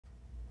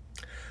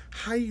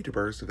Hi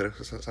YouTubers,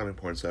 this is Simon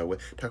Porn. So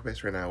talk about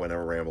this right now in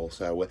our ramble.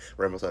 So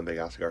Ramble's on Big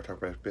Oscar. Talk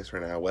about this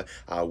right now.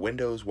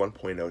 Windows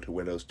 1.0 to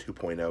Windows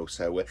 2.0.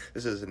 So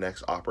this is the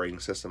next operating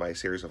system, a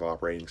series of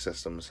operating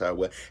systems.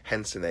 So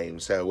hence the name.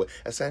 So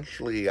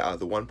essentially,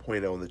 the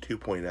 1.0 and the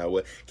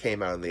 2.0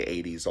 came out in the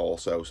 80s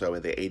also. So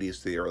in the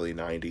 80s to the early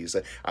 90s,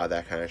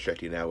 that kind of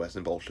shit, as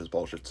in bullshit is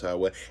bullshit.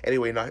 So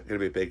anyway, not going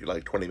to be a big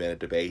 20-minute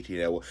debate.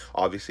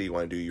 Obviously you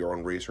want to do your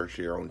own research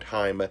at your own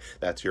time.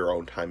 That's your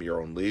own time,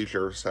 your own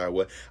leisure.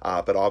 So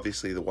but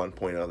obviously the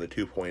 1.0 and the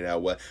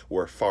 2.0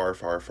 were far,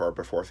 far, far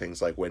before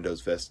things like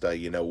Windows Vista,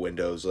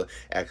 Windows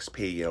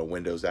XP,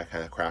 Windows, that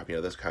kind of crap,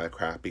 this kind of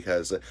crap,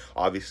 because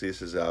obviously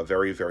this is a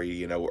very,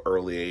 very,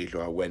 early age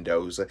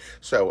Windows.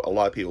 So a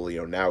lot of people,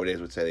 nowadays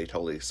would say they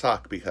totally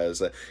suck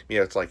because,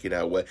 it's like,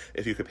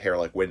 if you compare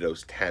like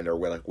Windows 10 or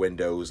like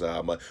Windows,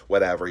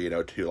 whatever,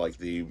 to like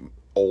the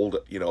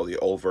the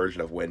old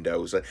version of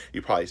Windows,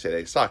 you probably say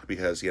they suck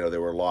because, they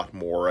were a lot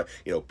more,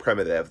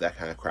 primitive, that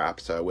kind of crap.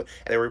 So, and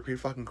they were pretty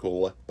fucking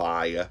cool.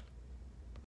 Bye.